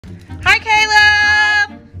Hi,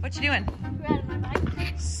 Caleb. What you doing? Riding my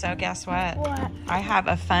bike. So guess what? What? I have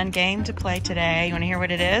a fun game to play today. You want to hear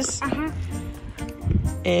what it is? Uh-huh.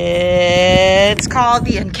 It's called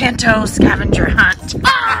the Encanto Scavenger Hunt.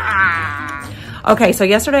 Okay, so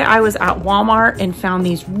yesterday I was at Walmart and found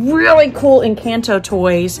these really cool Encanto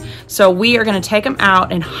toys. So we are gonna take them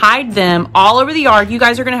out and hide them all over the yard. You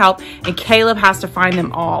guys are gonna help, and Caleb has to find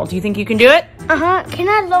them all. Do you think you can do it? Uh-huh. Can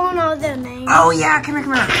I learn all their names? Oh yeah, come here,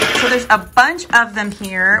 come here. So there's a bunch of them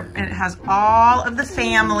here, and it has all of the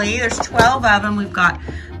family. There's 12 of them. We've got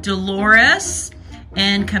Dolores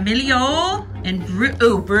and Camilio and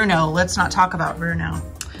Bruno. Let's not talk about Bruno.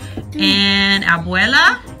 And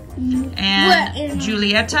Abuela. And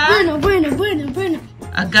Julieta, Bruno.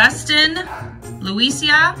 Augustin,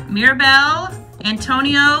 Luisa, Mirabel,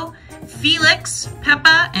 Antonio, Felix,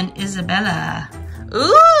 Peppa, and Isabella.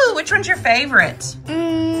 Ooh, which one's your favorite?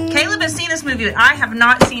 Caleb has seen this movie, but I have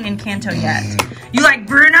not seen Encanto yet. You like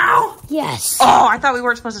Bruno? Yes. Oh, I thought we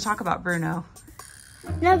weren't supposed to talk about Bruno.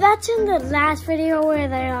 No, that's in the last video where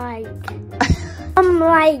they're like,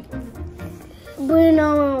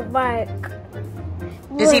 Bruno, like...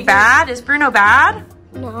 Is he bad? Is Bruno bad?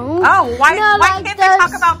 No. Oh, why like can't they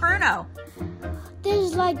talk about Bruno?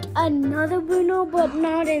 There's like another Bruno, but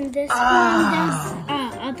not in this one.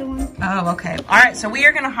 That's other one. Oh, okay. All right, so we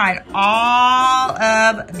are going to hide all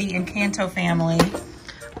of the Encanto family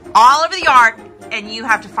all over the yard, and you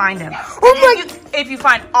have to find them. If you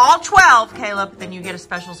find all 12, Caleb, then you get a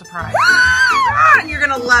special surprise. And you're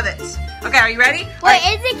going to love it. Okay, are you ready? Wait,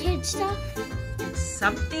 is it kid stuff? It's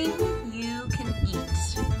something you can eat.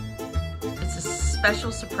 It's a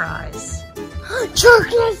special surprise.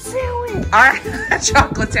 Chocolate sandwich. All right,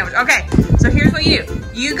 chocolate sandwich. Okay, so here's what you do.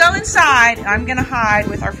 You go inside, and I'm going to hide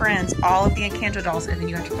with our friends all of the Encanto dolls, and then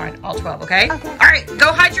you have to find all 12, okay? Okay. All right,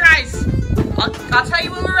 go hide your eyes. I'll tell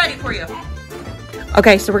you when we're ready for you.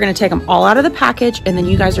 Okay, so we're going to take them all out of the package, and then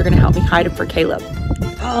you guys are going to help me hide them for Caleb.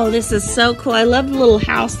 Oh, this is so cool. I love the little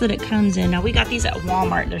house that it comes in. Now, we got these at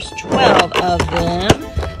Walmart. There's 12 of them.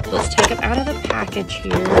 Let's take them out of the package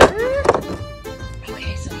here.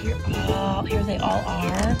 Okay, so here they all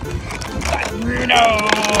are. Got Bruno.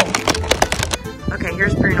 Okay,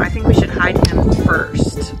 here's Bruno. I think we should hide him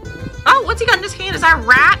first. Oh, what's he got in his hand? Is that a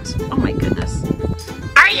rat? Oh my goodness.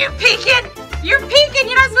 Are you peeking? You're peeking.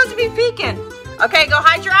 You're not supposed to be peeking. Okay, go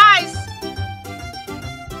hide your eyes.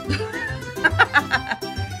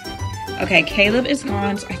 Okay, Caleb is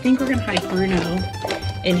gone. So I think we're gonna hide Bruno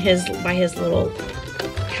by his little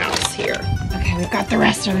house here. Okay, we've got the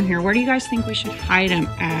rest of them here. Where do you guys think we should hide them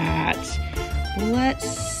at? Let's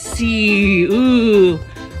see. Ooh,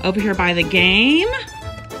 over here by the game.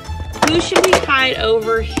 Who should we hide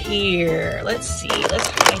over here? Let's see. Let's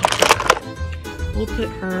hide her. We'll put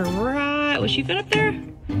her right. Will she fit up there?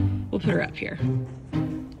 We'll put her up here.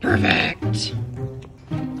 Perfect.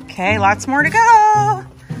 Okay, lots more to go.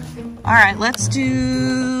 All right, let's see.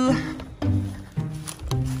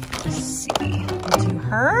 We'll do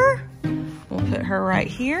her. We'll put her right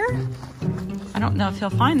here. I don't know if he'll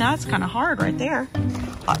find that. It's kind of hard right there.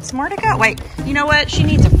 Lots more to go. Wait, you know what? She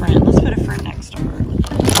needs a friend. Let's put a friend next to her.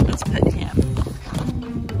 Let's put him.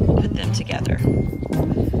 We'll put them together.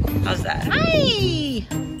 How's that? Hi!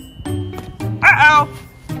 Uh-oh.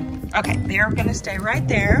 Okay, they're gonna stay right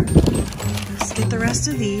there. Let's get the rest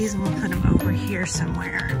of these and we'll put them over here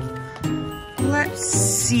somewhere. Let's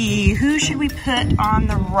see, who should we put on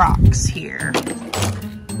the rocks here?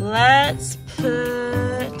 Let's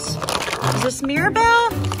put, is this Mirabel?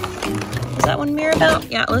 Is that one Mirabel?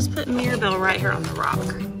 Yeah, let's put Mirabel right here on the rock.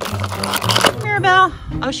 Mirabel,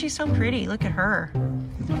 oh, she's so pretty, look at her.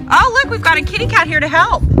 Oh, look, we've got a kitty cat here to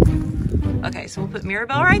help. Okay, so we'll put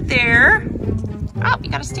Mirabel right there. Oh, you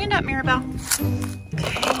gotta stand up, Mirabel.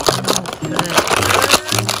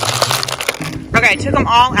 Okay, I took them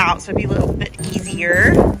all out, so it'd be a little bit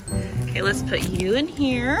easier. Okay, let's put you in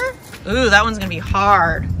here. Ooh, that one's gonna be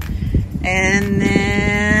hard. And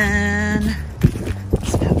then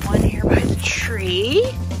let's put one here by the tree.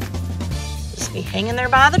 Just be hanging there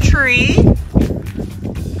by the tree.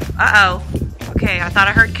 Uh-oh. Okay, I thought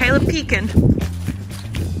I heard Caleb peeking.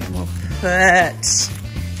 We'll put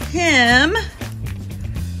him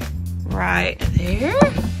right there.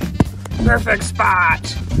 Perfect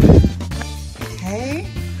spot. Okay.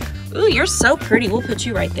 Ooh, you're so pretty. We'll put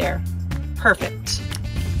you right there. Perfect.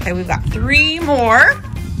 Okay, we've got 3 more.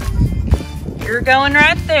 You're going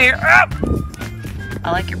right there. Oh!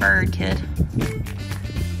 I like your bird, kid.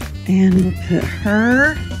 And we'll put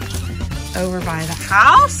her over by the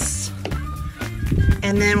house.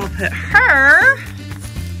 And then we'll put her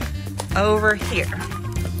over here.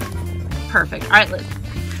 Perfect. All right, Liz.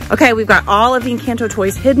 Okay, we've got all of the Encanto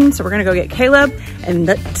toys hidden, so we're gonna go get Caleb and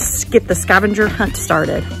let's get the scavenger hunt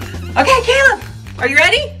started. Okay, Caleb, are you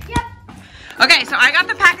ready? Yep. Okay, so I got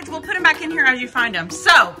the package. We'll put them back in here as you find them.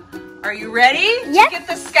 So, are you ready to get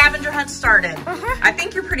the scavenger hunt started? I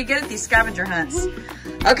think you're pretty good at these scavenger hunts.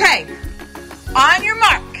 Okay, on your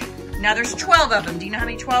mark. Now there's 12 of them. Do you know how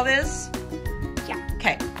many 12 is? Yeah.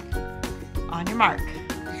 Okay, on your mark.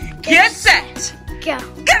 Get set. Go.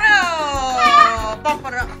 Go!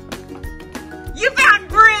 You found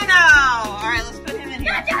Bruno! All right, let's put him in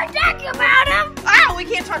here. Don't talk about him. Oh, we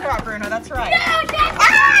can't talk about Bruno. That's right. No,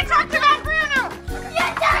 I talked about Bruno.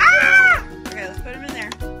 Okay, let's put him in there.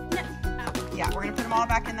 No. Yeah, we're gonna put them all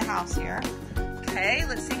back in the house here. Okay,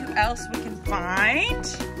 let's see who else we can find.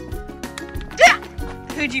 Yeah!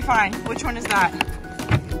 Who'd you find? Which one is that?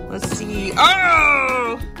 Let's see.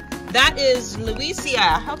 Oh! That is Luisia.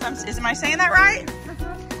 I hope am I saying that right?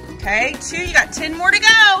 Okay, 2, you got 10 more to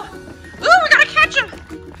go. Ooh, we gotta catch him.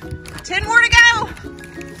 10 more to go.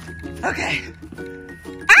 Okay.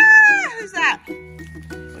 Ah, who's that?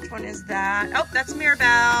 Which one is that? Oh, that's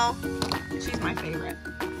Mirabel. She's my favorite.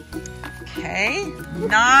 Okay,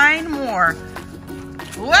 9 more.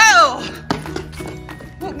 Whoa.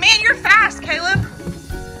 Oh, man, you're fast, Caleb.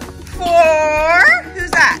 4.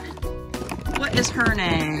 Who's that? What is her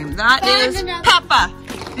name? That is Peppa.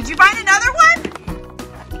 Did you find another one?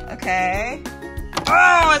 Okay.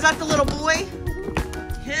 Oh, is that the little boy?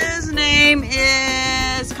 His name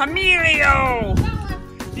is Camilio.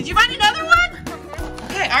 Did you find another one?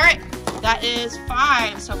 Okay, all right. That is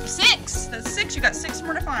 5. So for 6, that's 6. You got 6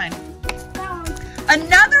 more to find.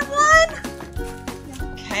 Another one?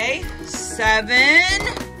 Okay, 7.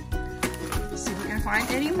 Let's see if we can find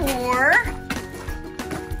any more.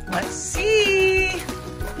 Let's see.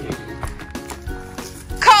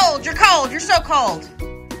 Cold, you're cold. You're so cold.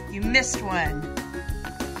 You missed one.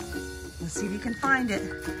 Let's see if you can find it.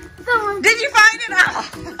 Did you find it?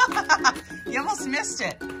 Oh. You almost missed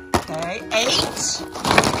it. Okay, 8.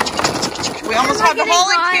 We almost have the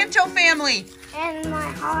whole Encanto family. And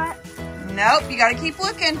my heart. Nope, you gotta keep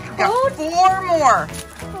looking. You got 4 more.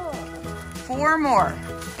 4 more.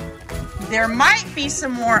 There might be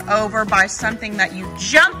some more over by something that you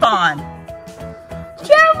jump on.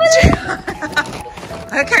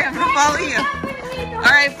 Okay, I'm gonna follow you.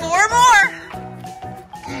 All right, 4 more.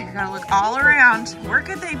 Okay, you gotta look all around. Where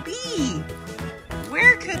could they be?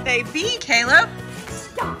 Where could they be, Caleb?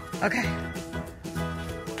 Stop. Okay.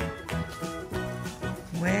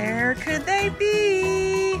 Where could they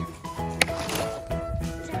be?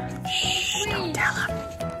 Shh, don't tell them.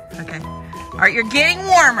 Okay. All right, you're getting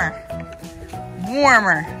warmer.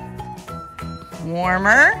 Warmer.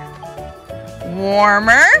 Warmer.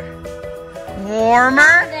 Warmer.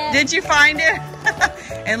 Warmer. Did you find it?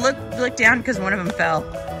 And look down because one of them fell.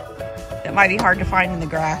 That might be hard to find in the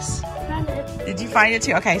grass. Did you find it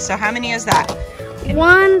too? Okay, so how many is that?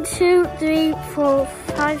 1, 2, 3, 4,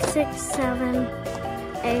 5, 6, 7,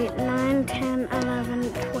 8, 9, 10,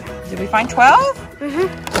 11, 12. Did we find 12?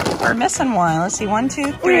 Mm-hmm. We're missing one. Let's see, 1,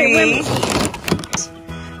 2, 3.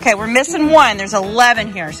 Okay, we're missing 1. There's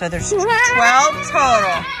 11 here, so there's 12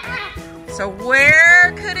 total. So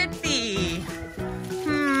where could it be?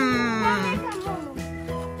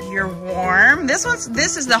 You're warm. This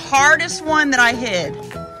is the hardest one that I hid.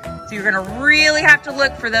 So you're gonna really have to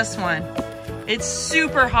look for this one. It's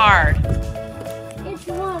super hard. It's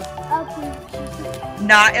not up in the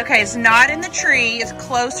tree. Okay, it's not in the tree. It's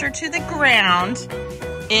closer to the ground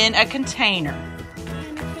in a container.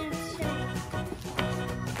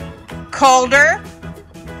 Colder.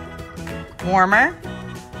 Warmer.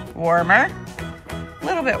 Warmer. A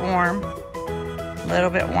little bit warm. A little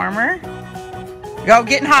bit warmer. Go,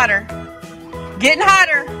 getting hotter. Getting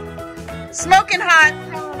hotter. Smoking hot.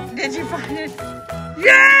 Did you find it?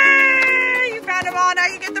 Yay! You found them all. Now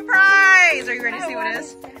you get the prize. Are you ready to see what it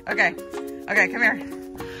is? Okay. Okay, come here.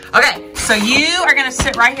 Okay, so you are going to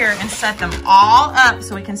sit right here and set them all up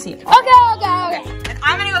so we can see it. Okay. And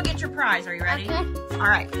I'm going to go get your prize. Are you ready? Okay. All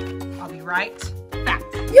right. I'll be right back.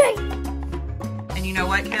 Yay! And you know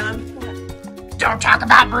what, Caleb? Don't talk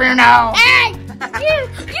about Bruno. Hey! You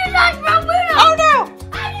talked about Bruno! Oh, no!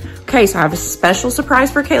 Okay, so I have a special surprise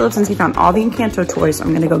for Caleb since he found all the Encanto toys. So I'm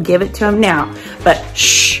going to go give it to him now. But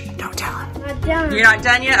shh, don't tell him. Not done. You're not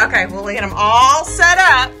done yet? Okay, we'll get them all set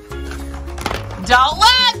up. Don't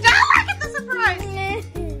look at the surprise.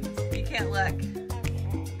 You can't look.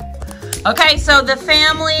 Okay, so the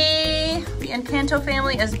Encanto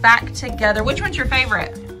family is back together. Which one's your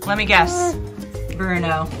favorite? Let me guess.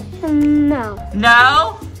 Bruno. No.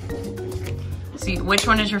 No? See, which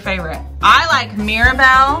one is your favorite? I like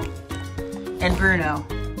Mirabel and Bruno.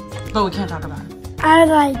 But we can't talk about it. I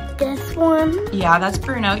like this one. Yeah, that's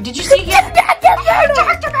Bruno. Did you see him? I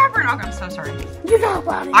talked about Bruno. Okay, I'm so sorry. You talk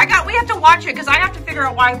about it. We have to watch it because I have to figure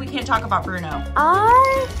out why we can't talk about Bruno.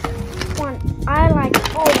 I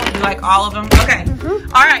like all of them. You like all of them? Okay.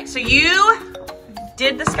 All right, so you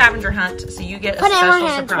did the scavenger hunt, so you get a special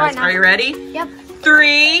surprise. Are you ready? Yep.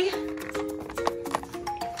 3, 2,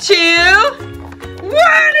 1.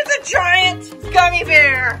 It's a giant gummy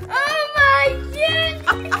bear. Oh my goodness.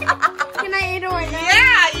 Can I eat it right now?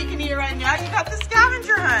 Yeah, you can eat it right now. You got the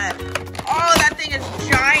scavenger hunt. Oh, that thing is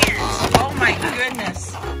giant. Oh my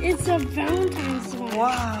goodness. It's a Valentine's one.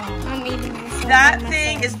 Wow. I'm eating this one. That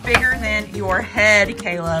thing is bigger than your head,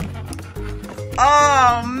 Caleb.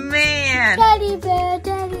 Oh, man. Teddy bear,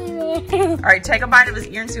 teddy bear. All right, take a bite of his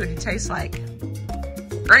ear and see what he tastes like.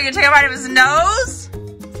 Are you going to take a bite of his nose?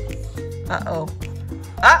 Uh-oh.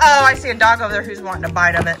 Uh-oh, I see a dog over there who's wanting a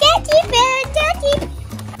bite of it. Teddy bear, teddy bear.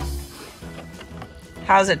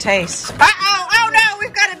 How does it taste? Uh-oh, oh no,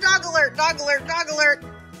 we've got a dog alert, dog alert, dog alert.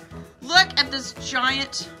 Look at this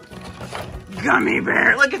giant gummy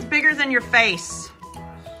bear. Look, it's bigger than your face.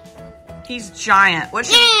 He's giant. What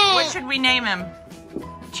should we name him?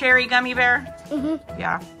 Cherry Gummy Bear?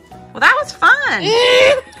 Yeah. Well, that was fun.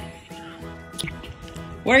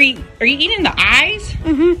 Are you eating the eyes?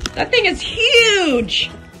 That thing is huge.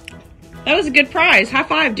 That was a good prize. High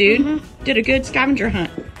five, dude. Did a good scavenger hunt.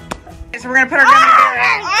 Okay, so we're gonna put our gummy bear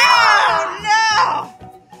out. Oh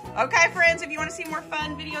no! Okay, friends, if you want to see more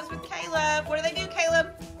fun videos with Caleb, what do they do, Caleb?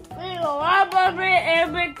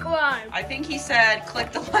 I think he said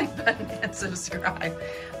click the like button and subscribe.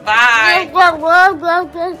 Bye.